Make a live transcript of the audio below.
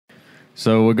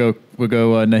So we'll go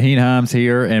Nyheim Hines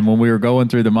here, and when we were going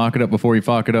through the mock it up before you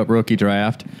fuck it up rookie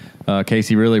draft,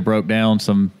 Casey really broke down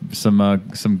some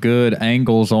good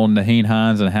angles on Nyheim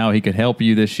Hines and how he could help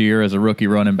you this year as a rookie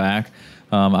running back.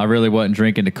 I really wasn't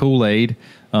drinking the Kool-Aid,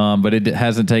 but it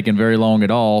hasn't taken very long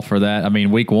at all for that. I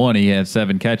mean, week 1 he had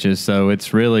 7 catches, so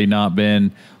it's really not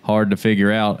been hard to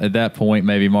figure out. At that point,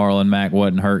 maybe Marlon Mack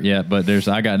wasn't hurt yet, but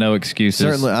I got no excuses.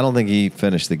 Certainly, I don't think he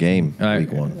finished the game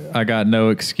week 1. I got no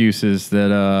excuses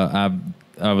that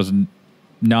I was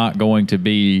not going to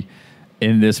be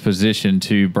in this position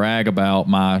to brag about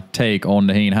my take on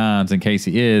Nyheim Hines in case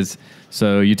he is.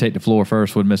 So you take the floor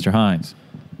first with Mr. Hines.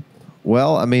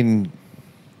 Well, I mean,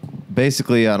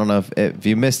 basically, I don't know if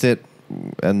you missed it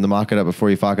and the mock it up before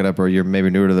you fuck it up, or you're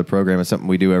maybe newer to the program. It's something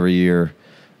we do every year.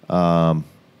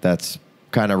 That's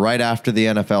kind of right after the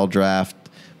NFL draft.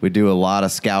 We do a lot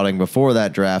of scouting before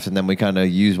that draft, and then we kind of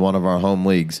use one of our home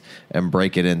leagues and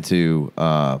break it into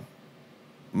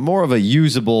more of a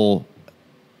usable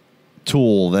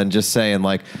tool than just saying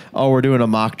like, oh, we're doing a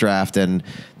mock draft and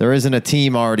there isn't a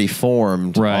team already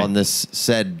formed on this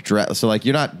said draft. So like,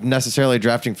 you're not necessarily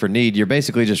drafting for need. You're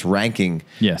basically just ranking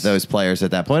those players at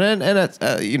that point. And it's,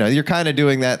 you're kind of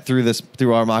doing that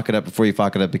through our mock it up before you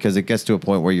fuck it up, because it gets to a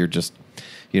point where you're just,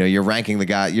 you're ranking the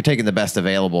guy, you're taking the best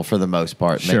available for the most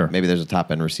part. Sure. Maybe there's a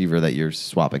top end receiver that you're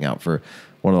swapping out for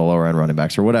one of the lower end running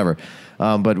backs or whatever.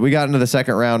 But we got into the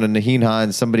second round, and Nyheim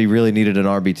Hines, somebody really needed an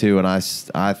RB2, and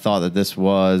I thought that this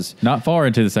was not far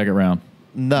into the second round.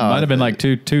 No, might have been like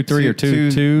 2-3 or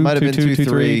 2-2. Might have been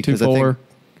 2-3, 2-4.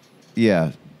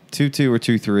 Yeah, 2-2 or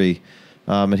 2-3,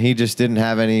 and he just didn't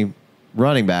have any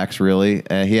running backs really.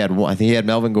 And he had I think he had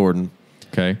Melvin Gordon.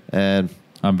 Okay, and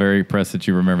I'm very impressed that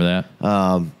you remember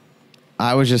that.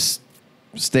 I was just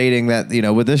stating that,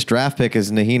 with this draft pick,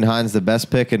 is Nyheim Hines the best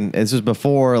pick? And this was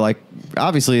before, like,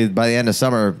 obviously by the end of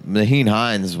summer, Nyheim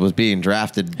Hines was being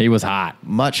drafted. He was hot.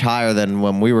 Much higher than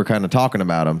when we were kind of talking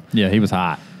about him. Yeah, he was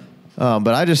hot. But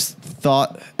I just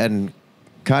thought and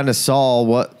kind of saw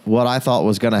what I thought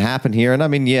was going to happen here. And I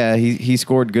mean, yeah, he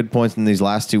scored good points in these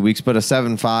last 2 weeks, but a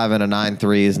 7.5 and a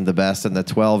 9.3 isn't the best. And the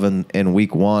 12 in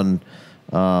week 1,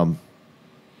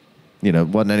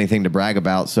 wasn't anything to brag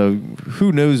about. So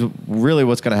who knows really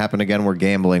what's going to happen again? We're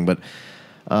gambling. But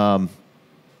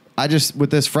with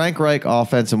this Frank Reich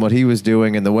offense and what he was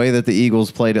doing and the way that the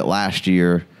Eagles played it last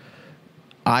year,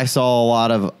 I saw a lot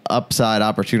of upside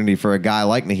opportunity for a guy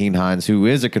like Nyheim Hines, who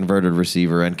is a converted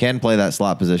receiver and can play that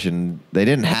slot position. They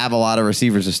didn't have a lot of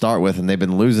receivers to start with, and they've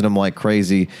been losing them like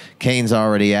crazy. Kane's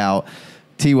already out.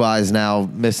 T.Y.'s now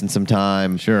missing some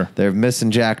time. Sure. They're missing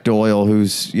Jack Doyle,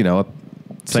 who's,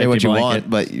 say what you want,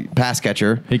 but pass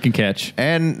catcher. He can catch.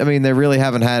 And, I mean, they really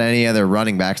haven't had any other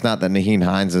running backs. Not that Nyheim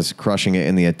Hines is crushing it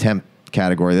in the attempt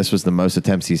category. This was the most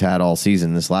attempts he's had all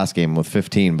season, this last game with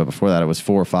 15, but before that it was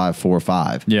 4-5,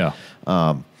 4-5. Yeah.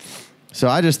 So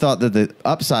I just thought that the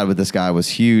upside with this guy was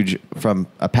huge from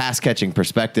a pass-catching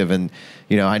perspective. And,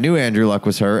 I knew Andrew Luck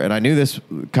was hurt, and I knew this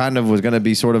kind of was going to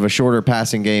be sort of a shorter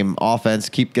passing game offense,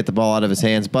 get the ball out of his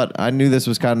hands. But I knew this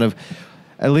was kind of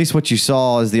at least what you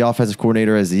saw as the offensive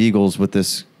coordinator as the Eagles with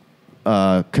this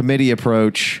committee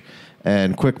approach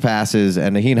and quick passes,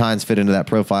 and Nyheim Hines fit into that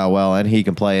profile well, and he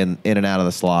can play in and out of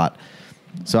the slot.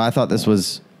 So I thought this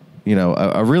was,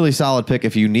 a really solid pick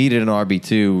if you needed an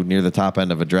RB2 near the top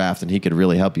end of a draft, and he could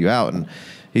really help you out. And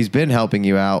he's been helping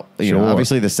you out.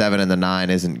 Obviously the 7 and the 9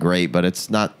 isn't great, but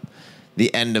it's not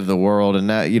the end of the world. And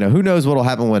that, who knows what will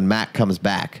happen when Mac comes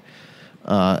back.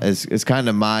 Is kind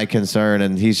of my concern,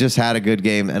 and he's just had a good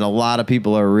game, and a lot of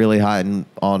people are really high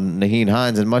on Nyheim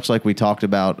Hines, and much like we talked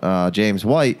about James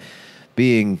White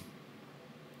being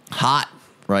hot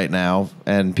right now,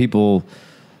 and people,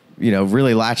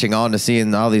 really latching on to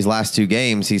seeing all these last 2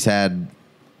 games. He's had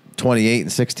 28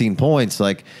 and 16 points,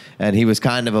 and he was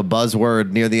kind of a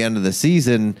buzzword near the end of the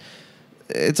season.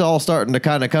 It's all starting to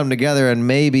kind of come together, and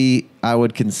maybe I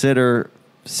would consider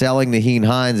selling Nyheim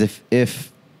Hines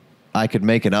if I could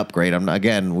make an upgrade.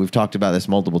 Again, we've talked about this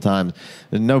multiple times.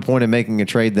 There's no point in making a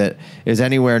trade that is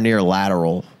anywhere near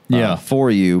lateral for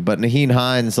you. But Nyheim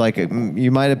Hines,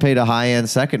 you might have paid a high-end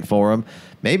second for him.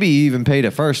 Maybe you even paid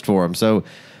a first for him. So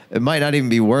it might not even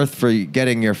be worth for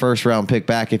getting your first-round pick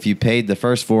back if you paid the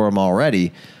first for him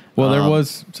already. Well, there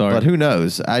was... Sorry. But who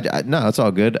knows? No, it's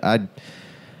all good. I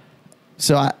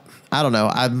don't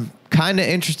know. I'm kind of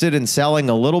interested in selling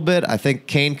a little bit. I think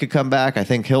Kane could come back. I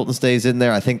think Hilton stays in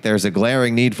there. I think there's a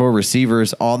glaring need for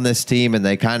receivers on this team, and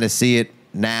they kind of see it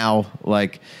now.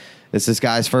 It's this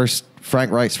guy's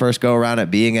Frank Reich's first go-around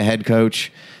at being a head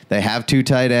coach. They have 2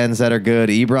 tight ends that are good.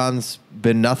 Ebron's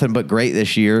been nothing but great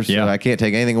this year. So I can't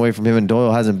take anything away from him, and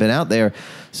Doyle hasn't been out there.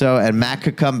 So, and Mac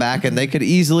could come back, and they could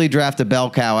easily draft a bell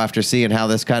cow after seeing how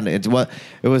this it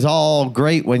was all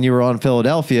great when you were on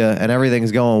Philadelphia and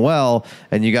everything's going well,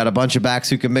 and you got a bunch of backs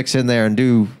who can mix in there and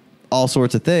do all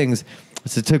sorts of things.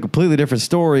 It's a completely different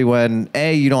story when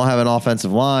you don't have an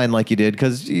offensive line like you did,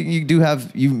 because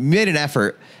you made an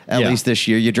effort at least this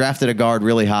year. You drafted a guard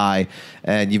really high,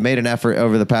 and you've made an effort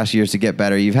over the past years to get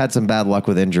better. You've had some bad luck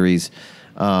with injuries,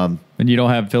 and you don't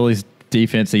have Philly's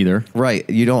defense either. Right,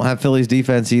 you don't have Philly's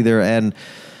defense either, and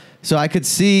so I could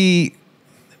see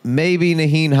maybe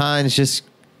Nyheim Hines just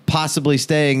possibly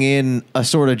staying in a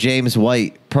sort of James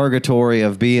White purgatory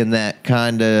of being that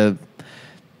kind of.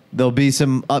 There'll be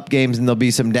some up games and there'll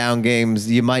be some down games.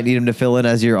 You might need him to fill in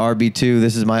as your RB2.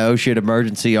 This is my oh shit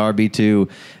emergency RB2,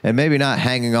 and maybe not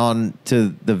hanging on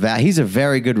to he's a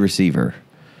very good receiver.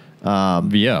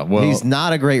 He's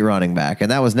not a great running back,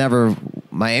 and that was never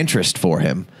my interest for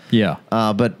him. Yeah,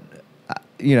 but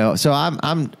so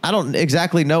I don't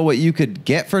exactly know what you could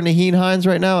get for Nyheim Hines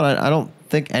right now, and I don't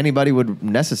think anybody would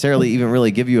necessarily even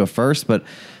really give you a first, but.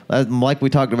 Like we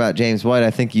talked about James White,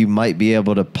 I think you might be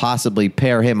able to possibly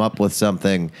pair him up with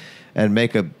something and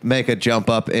make a jump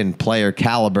up in player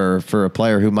caliber for a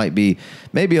player who might be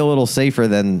maybe a little safer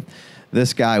than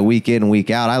this guy week in, week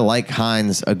out. I like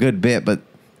Hines a good bit, but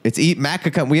Mac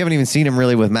could come. We haven't even seen him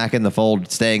really with Mac in the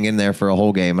fold, staying in there for a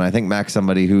whole game. And I think Mac's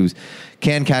somebody who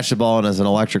can catch the ball and is an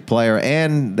electric player.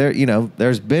 And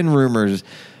there's been rumors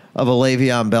of a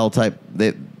Le'Veon Bell type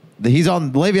that.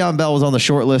 Le'Veon Bell was on the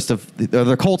short list of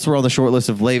the Colts were on the short list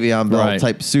of Le'Veon Bell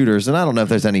type suitors, and I don't know if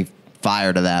there's any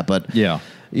fire to that, but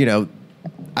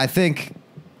I think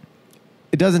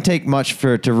it doesn't take much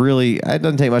it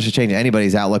doesn't take much to change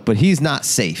anybody's outlook, but he's not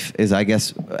safe, is I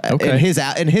guess in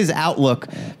his outlook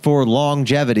for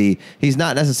longevity, he's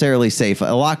not necessarily safe. A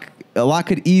lot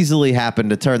could easily happen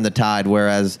to turn the tide,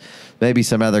 whereas maybe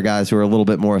some other guys who are a little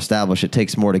bit more established, it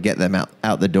takes more to get them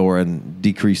out the door and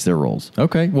decrease their roles.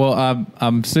 Okay. Well,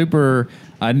 I'm super.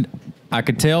 I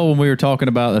could tell when we were talking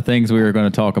about the things we were going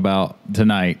to talk about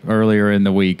tonight earlier in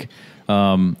the week.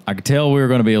 I could tell we were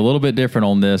going to be a little bit different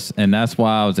on this, and that's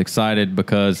why I was excited,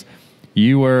 because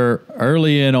you were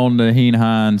early in on Nyheim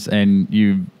Hines, and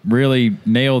you really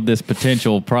nailed this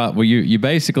potential. You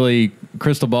basically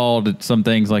crystal balled some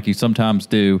things like you sometimes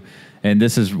do. And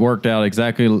this has worked out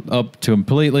exactly up to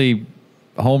completely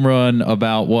home run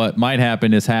about what might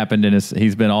happen has happened, and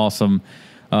he's been awesome.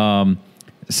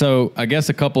 So I guess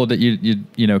a couple of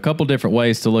a couple different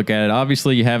ways to look at it.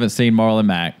 Obviously, you haven't seen Marlon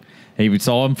Mack. We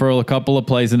saw him for a couple of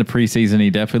plays in the preseason.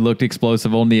 He definitely looked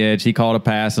explosive on the edge. He caught a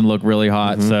pass and looked really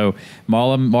hot. Mm-hmm. So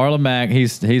Marlon Mack,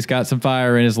 he's got some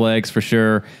fire in his legs for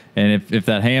sure. And if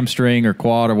that hamstring or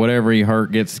quad or whatever he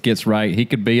hurt gets right, he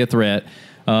could be a threat.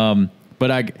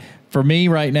 For me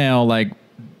right now,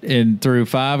 through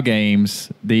 5 games,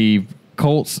 the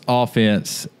Colts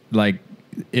offense, it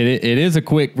is a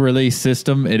quick release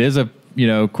system. It is a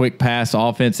quick pass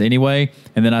offense anyway.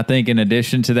 And then I think in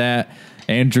addition to that,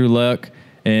 Andrew Luck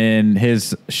and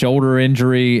his shoulder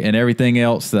injury and everything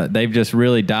else, that they've just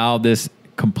really dialed this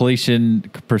completion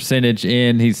percentage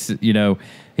in.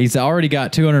 He's already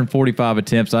got 245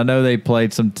 attempts. I know they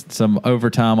played some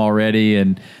overtime already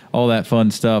and all that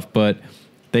fun stuff, but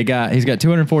he's got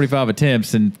 245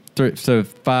 attempts in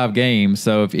 5 games.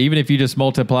 So even if you just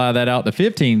multiply that out to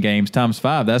 15 games times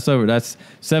 5, that's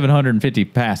 750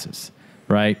 passes,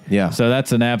 right? Yeah. So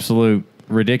that's an absolute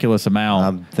ridiculous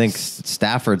amount. I think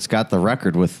Stafford's got the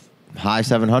record with high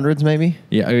 700s, maybe.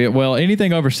 Yeah. Well,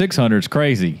 anything over 600 is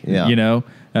crazy. Yeah.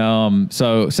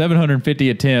 So 750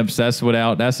 attempts.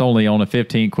 That's only on a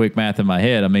 15 quick math in my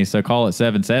head. I mean, so call it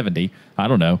 770. I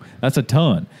don't know. That's a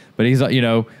ton. But he's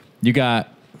you got.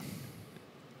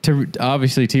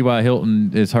 Obviously, T.Y.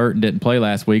 Hilton is hurt and didn't play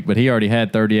last week, but he already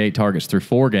had 38 targets through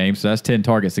 4 games, so that's 10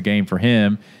 targets a game for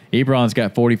him. Ebron's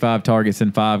got 45 targets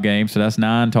in 5 games, so that's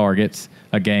 9 targets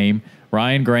a game.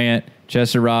 Ryan Grant,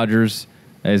 Chester Rogers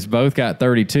has both got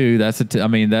 32.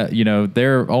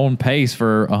 They're on pace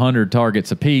for 100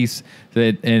 targets apiece. So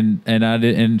there's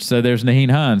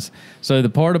Nyheim Hines. So the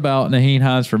part about Nyheim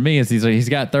Hines for me is he's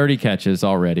got 30 catches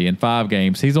already in 5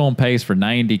 games. He's on pace for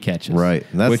 90 catches. Right.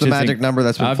 And that's the magic number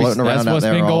that's been floating around. That's what's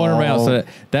been going around. So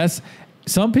that's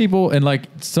some people for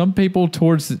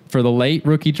the late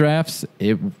rookie drafts.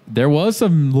 There was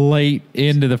some late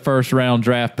into the first round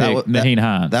draft pick Nyheim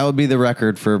Hines. That would be the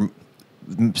record for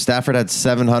Stafford had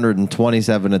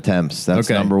 727 attempts. That's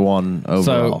number one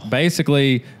overall. So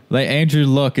basically, Andrew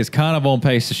Luck is kind of on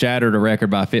pace to shatter the record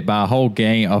by a whole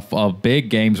game of big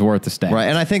games worth of stats. Right,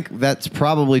 and I think that's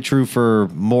probably true for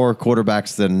more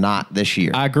quarterbacks than not this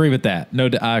year. I agree with that. No,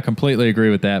 I completely agree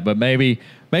with that. But maybe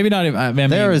not even. I mean,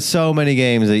 there is so many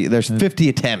games. There's 50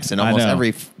 attempts in almost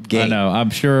every game. I know. I'm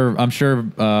sure.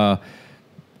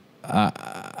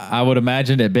 I would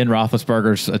imagine that Ben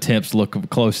Roethlisberger's attempts look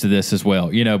close to this as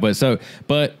well.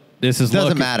 But this is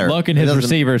doesn't matter. Luck and his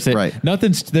receivers. Right.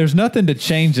 There's nothing to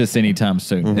change this anytime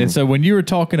soon. Mm-hmm. And so when you were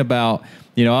talking about,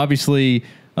 obviously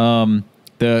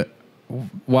the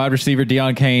wide receiver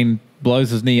Deion Kane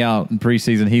blows his knee out in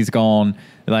preseason, he's gone.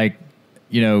 The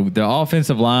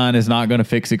offensive line is not going to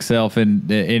fix itself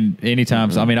in any time.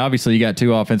 Mm-hmm. So, I mean, obviously, you got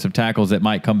two offensive tackles that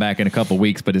might come back in a couple of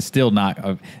weeks, but it's still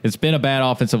not. It's been a bad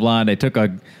offensive line. They took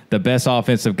the best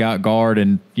offensive guard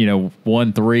and 1-3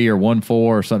 or 1-4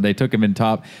 or something. They took him in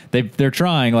top. They're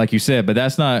trying, like you said, but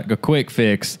that's not a quick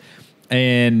fix.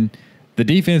 And the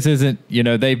defense isn't.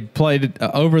 They played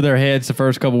over their heads the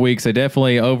first couple of weeks. They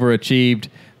definitely overachieved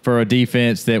for a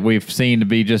defense that we've seen to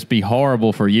be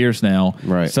horrible for years now.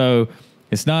 Right. So.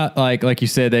 It's not like you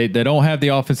said, they don't have the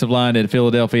offensive line that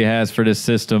Philadelphia has for this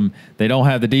system. They don't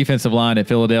have the defensive line that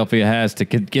Philadelphia has to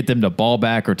get them to ball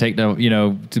back or take to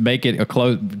make it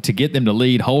to get them to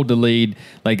lead, hold the lead.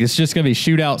 It's just going to be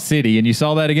shootout city. And you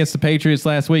saw that against the Patriots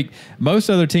last week. Most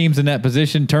other teams in that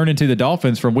position turn into the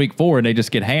Dolphins from week 4 and they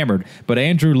just get hammered. But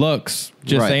Andrew Luck's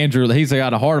just Andrew. He's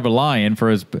got a heart of a lion,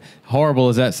 for as horrible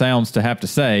as that sounds to have to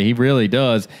say. He really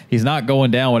does. He's not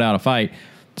going down without a fight.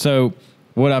 So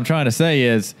what I'm trying to say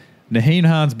is Nyheim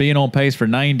Hines being on pace for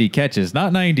 90 catches,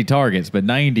 not 90 targets, but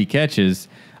 90 catches.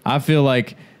 I feel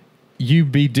like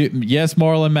yes,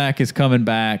 Marlon Mack is coming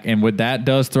back, and that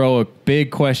does throw a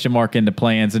big question mark into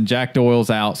plans, and Jack Doyle's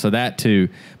out, so that too.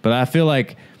 But I feel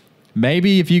like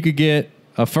maybe if you could get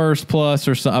a first plus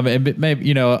or something,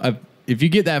 maybe, if you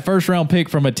get that first round pick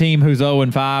from a team who's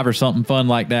 0-5 or something fun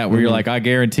like that, where you're like, I'm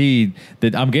guaranteed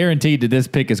that this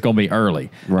pick is going to be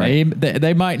early. Right.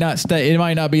 They might not stay. It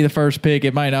might not be the first pick.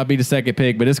 It might not be the second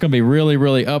pick, but it's going to be really,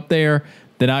 really up there.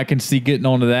 Then I can see getting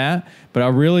onto that. But I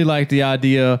really like the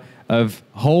idea of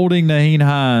holding Nyheim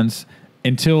Hines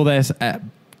until this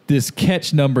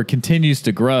catch number continues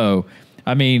to grow.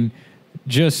 I mean,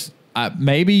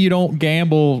 maybe you don't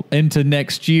gamble into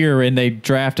next year and they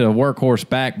draft a workhorse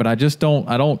back, but I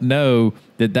don't know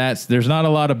there's not a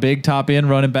lot of big top end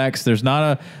running backs. There's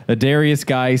not a Darius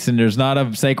Geis, and there's not a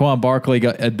Saquon Barkley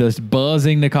that's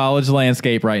buzzing the college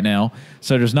landscape right now.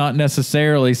 So there's not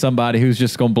necessarily somebody who's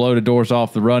just going to blow the doors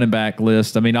off the running back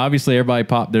list. I mean, obviously everybody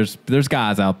there's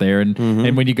guys out there,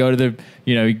 and when you go to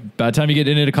by the time you get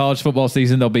into the college football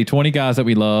season, there'll be 20 guys that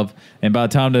we love, and by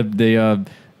the time the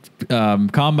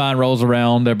combine rolls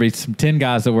around, there'll be some 10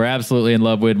 guys that we're absolutely in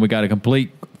love with, and we got a complete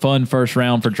fun first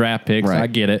round for draft picks. Right. I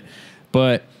get it.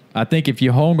 But I think if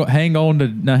you hang on to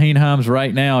Nyheim Hines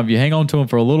right now, if you hang on to him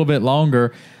for a little bit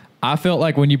longer, I felt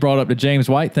like when you brought up the James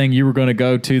White thing, you were going to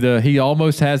go to he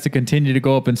almost has to continue to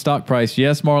go up in stock price.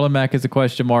 Yes, Marlon Mack is a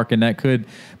question mark, and that could,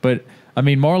 but I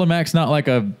mean, Marlon Mack's not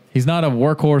he's not a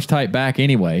workhorse type back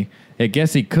anyway. I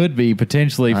guess he could be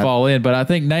potentially fall in, but I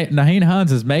think Nyheim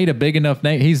Hines has made a big enough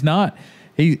name. He's not,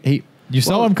 you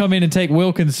saw him come in and take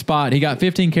Wilkins' spot. He got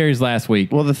 15 carries last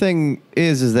week. Well, the thing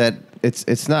is that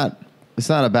it's not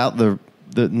about the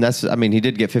I mean, he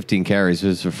did get 15 carries. It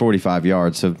was for 45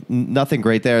 yards, so nothing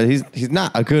great there. He's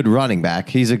not a good running back.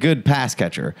 He's a good pass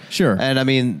catcher. Sure. And I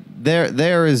mean, there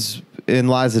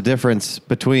lies the difference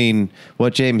between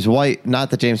what James White.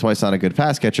 Not that James White's not a good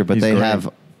pass catcher, but they have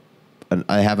an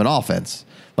offense.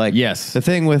 Yes. The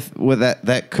thing with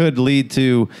that could lead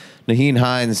to Nyheim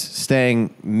Hines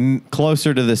staying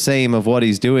closer to the same of what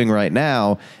he's doing right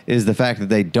now is the fact that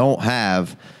they don't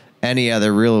have any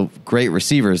other real great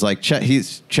receivers. Like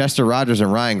Chester Rogers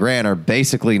and Ryan Grant are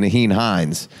basically Nyheim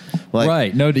Hines.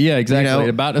 Right. No. Yeah. Exactly.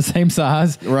 About the same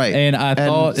size. Right. And I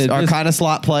thought are kind of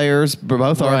slot players.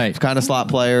 Both are kind of slot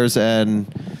players, and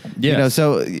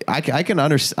so I can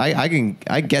understand.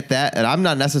 I get that, and I'm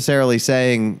not necessarily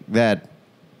saying that.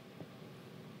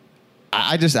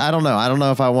 I don't know. I don't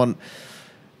know if I want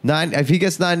 9. If he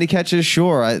gets 90 catches,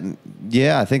 sure. I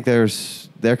think there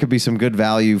could be some good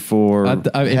value for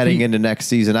heading into next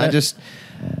season. I don't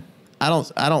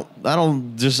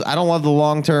love the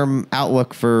long-term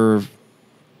outlook for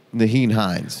Nyheim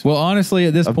Hines. Well, honestly,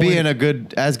 at this point, being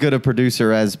as good a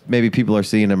producer as maybe people are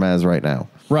seeing him as right now.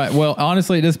 Right. Well,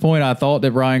 honestly, at this point, I thought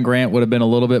that Ryan Grant would have been a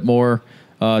little bit more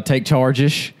take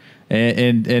charge-ish.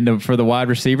 And for the wide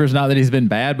receivers, not that he's been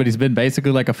bad, but he's been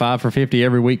basically like a 5 for 50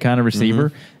 every week kind of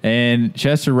receiver. And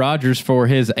Chester Rogers, for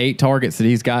his 8 targets that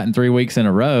he's gotten 3 weeks in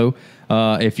a row,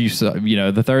 if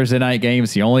the Thursday night game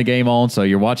is the only game on, so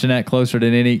you're watching that closer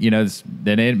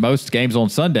than most games on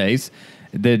Sundays.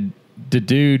 The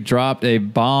dude dropped a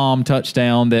bomb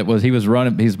touchdown he was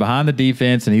running. He's behind the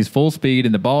defense and he's full speed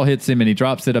and the ball hits him and he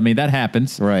drops it. I mean, that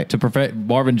happens. Right. To perfect.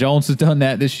 Marvin Jones has done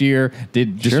that this year.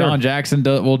 Deshaun Jackson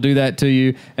will do that to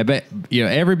you. I bet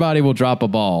everybody will drop a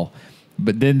ball.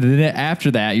 But then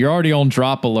after that, you're already on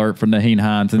drop alert from Nyheim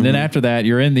Hines. And then after that,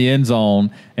 you're in the end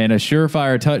zone, and a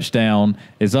surefire touchdown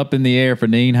is up in the air for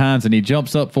Nyheim Hines, and he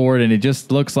jumps up for it, and it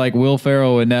just looks like Will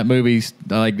Ferrell in that movie,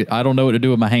 like, I don't know what to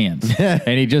do with my hands.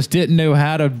 And he just didn't know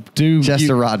how to do...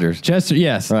 Chester Rogers.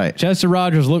 Yes. Right. Chester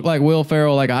Rogers looked like Will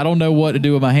Ferrell, like, I don't know what to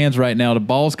do with my hands right now. The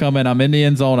ball's coming. I'm in the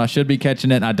end zone. I should be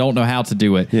catching it, and I don't know how to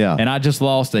do it. Yeah. And I just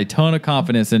lost a ton of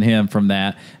confidence in him from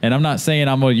that. And I'm not saying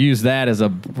I'm going to use that as a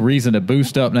reason to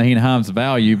boost up Nyheim Hines'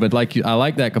 value, but I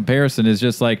like that comparison. Is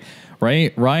just like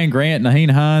Ryan Grant,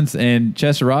 Nyheim Hines, and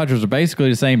Chester Rogers are basically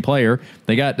the same player.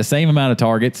 They got the same amount of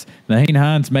targets. Nyheim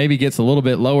Hines maybe gets a little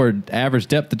bit lower average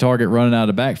depth of target running out of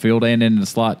the backfield and in the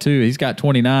slot too. He's got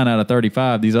 29 out of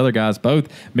 35. These other guys, both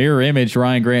mirror image,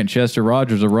 Ryan Grant and Chester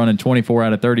Rogers, are running 24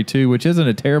 out of 32, which isn't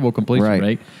a terrible completion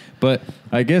rate. But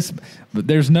I guess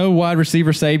there's no wide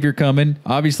receiver savior coming.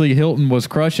 Obviously, Hilton was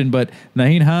crushing, but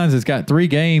Nyheim Hines has got 3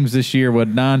 games this year with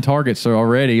 9 targets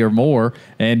already or more,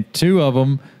 and 2 of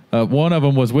them, one of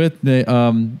them was with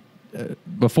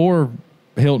before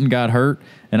Hilton got hurt,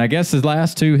 and I guess his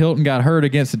last 2, Hilton got hurt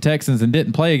against the Texans and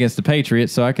didn't play against the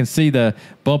Patriots, so I can see the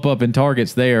bump up in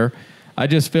targets there. I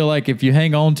just feel like if you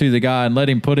hang on to the guy and let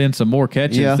him put in some more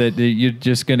catches, that you're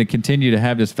just going to continue to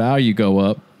have this value go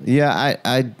up. Yeah,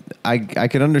 I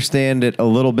can understand it a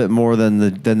little bit more than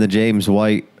the James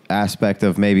White aspect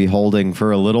of maybe holding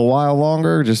for a little while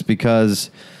longer, just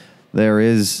because there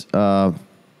is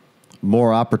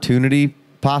more opportunity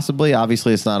possibly.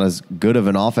 Obviously, it's not as good of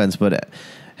an offense, but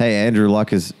hey, Andrew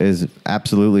Luck is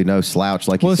absolutely no slouch.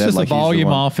 Like you said, it's just a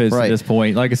volume offense at this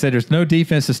point. Like I said, there's no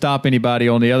defense to stop anybody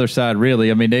on the other side, really.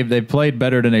 I mean, they've played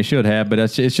better than they should have, but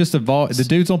it's just the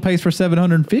dude's on pace for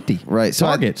 750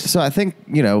 targets. So I think,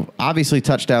 obviously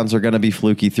touchdowns are going to be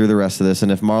fluky through the rest of this,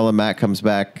 and if Marlon Mack comes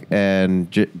back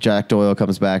and Jack Doyle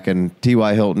comes back and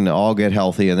T.Y. Hilton all get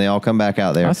healthy and they all come back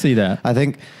out there, I see that. I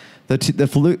think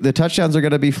the touchdowns are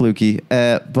going to be fluky,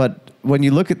 but when you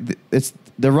look at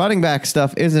the running back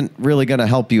stuff isn't really going to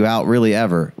help you out really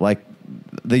ever. Like,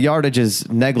 the yardage is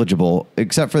negligible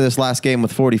except for this last game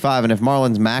with 45. And if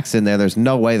Marlon's Mack's in there, there's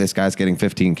no way this guy's getting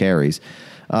 15 carries.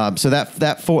 So that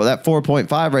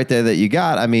 4.5 right there that you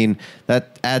got, I mean,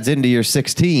 that adds into your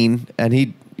 16, and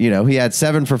he had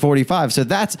 7 for 45. So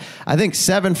that's, I think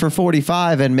 7 for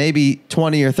 45 and maybe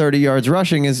 20 or 30 yards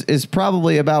rushing is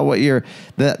probably about what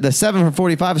the 7 for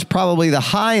 45 is probably the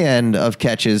high end of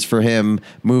catches for him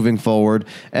moving forward.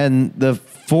 And the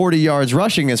 40 yards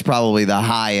rushing is probably the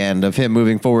high end of him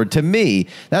moving forward. To me,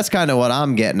 that's kind of what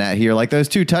I'm getting at here. Like, those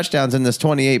 2 touchdowns in this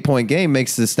 28-point game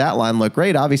makes the stat line look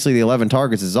great. Obviously, the 11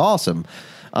 targets is awesome.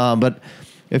 But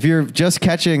if you're just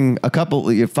catching a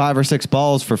couple, 5 or 6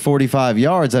 balls for 45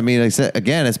 yards, I mean,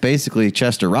 again, it's basically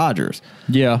Chester Rogers.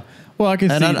 Yeah. Well, I can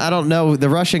see. And I don't know. The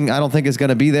rushing, I don't think is going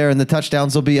to be there, and the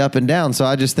touchdowns will be up and down. So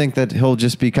I just think that he'll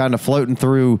just be kind of floating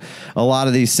through a lot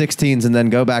of these 16s and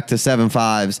then go back to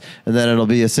 7.5s, and then it'll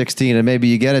be a 16, and maybe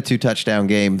you get a 2-touchdown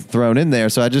game thrown in there.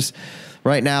 So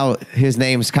right now, his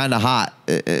name's kind of hot.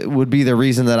 It would be the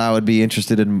reason that I would be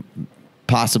interested in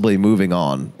possibly moving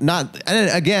on.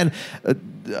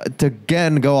 To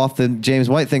go off the James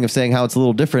White thing of saying how it's a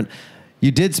little different,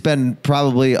 you did spend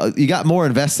you got more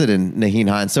invested in Nyheim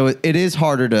Hines, so it is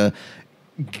harder to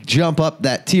jump up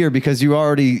that tier because you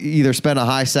already either spent a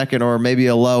high second or maybe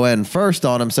a low end first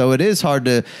on him, so it is hard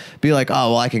to be like,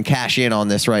 oh, well, I can cash in on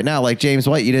this right now. Like James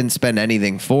White, you didn't spend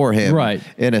anything for him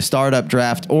in a startup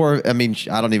draft, or I mean,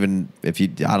 I don't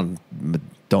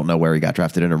know where he got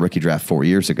drafted in a rookie draft 4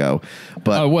 years ago,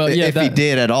 but if he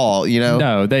did at all,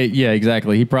 No,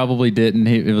 exactly. He probably didn't.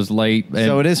 It was late.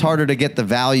 So it is harder to get the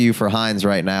value for Hines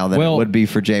right now than it would be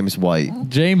for James White.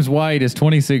 James White is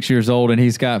 26 years old, and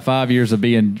he's got 5 years of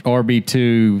being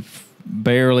RB2,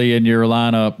 barely in your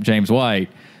lineup, James White.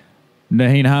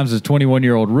 Nyheim Hines is a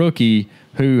 21-year-old rookie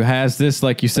who has this,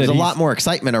 like you said, there's a lot more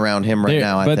excitement around him right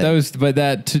now.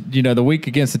 The week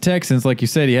against the Texans, like you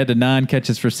said, he had the 9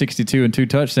 catches for 62 and 2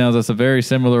 touchdowns. That's a very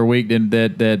similar week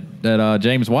that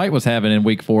James White was having in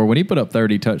week 4 when he put up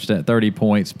 30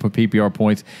 points, PPR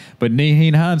points. But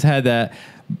Nyheim Hines had that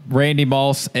Randy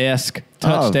Moss-esque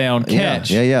touchdown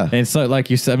catch. Yeah. And so, like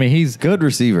you said, I mean, he's good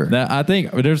receiver. Now, I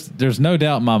think there's no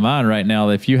doubt in my mind right now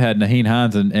that if you had Nyheim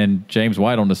Hines and James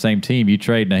White on the same team, you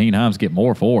trade Nyheim Hines, get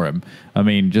more for him. I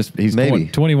mean, just he's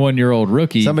 21-year-old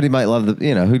rookie. Somebody might love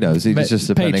who knows? He's just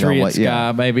depending Patriots on what.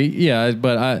 guy, maybe. Yeah,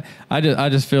 but I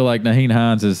just feel like Nyheim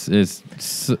Hines is.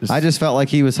 I just felt like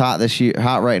he was hot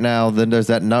right now. Then there's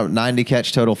that 90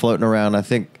 catch total floating around. I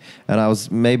think, and I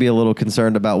was maybe a little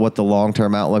concerned about what the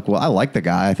long-term outlook. Well, I like the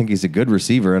guy. I think he's a good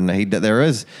receiver, and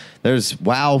there's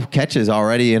wow catches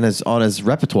already on his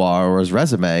repertoire or his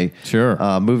resume.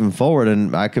 Sure. Moving forward,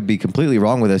 and I could be completely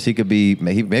wrong with this. He could be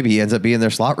maybe he ends up being their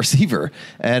slot receiver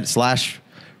and scat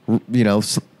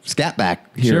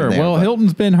back here. Sure. And there, well,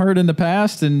 Hilton's been hurt in the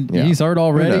past, and he's hurt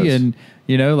already, and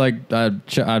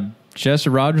Chester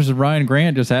Rogers and Ryan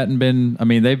Grant just hadn't been. I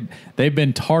mean, they've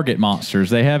been target monsters.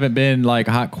 They haven't been like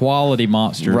high quality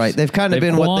monsters. Right. They've kind of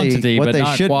been what they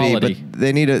should quality. be,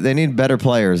 but they need better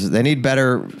players. They need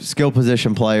better skill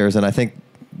position players, and I think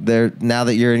now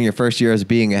that you're in your first year as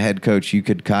being a head coach, you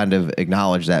could kind of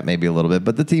acknowledge that maybe a little bit.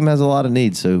 But the team has a lot of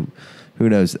needs, so who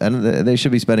knows? And they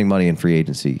should be spending money in free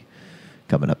agency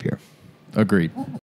coming up here. Agreed.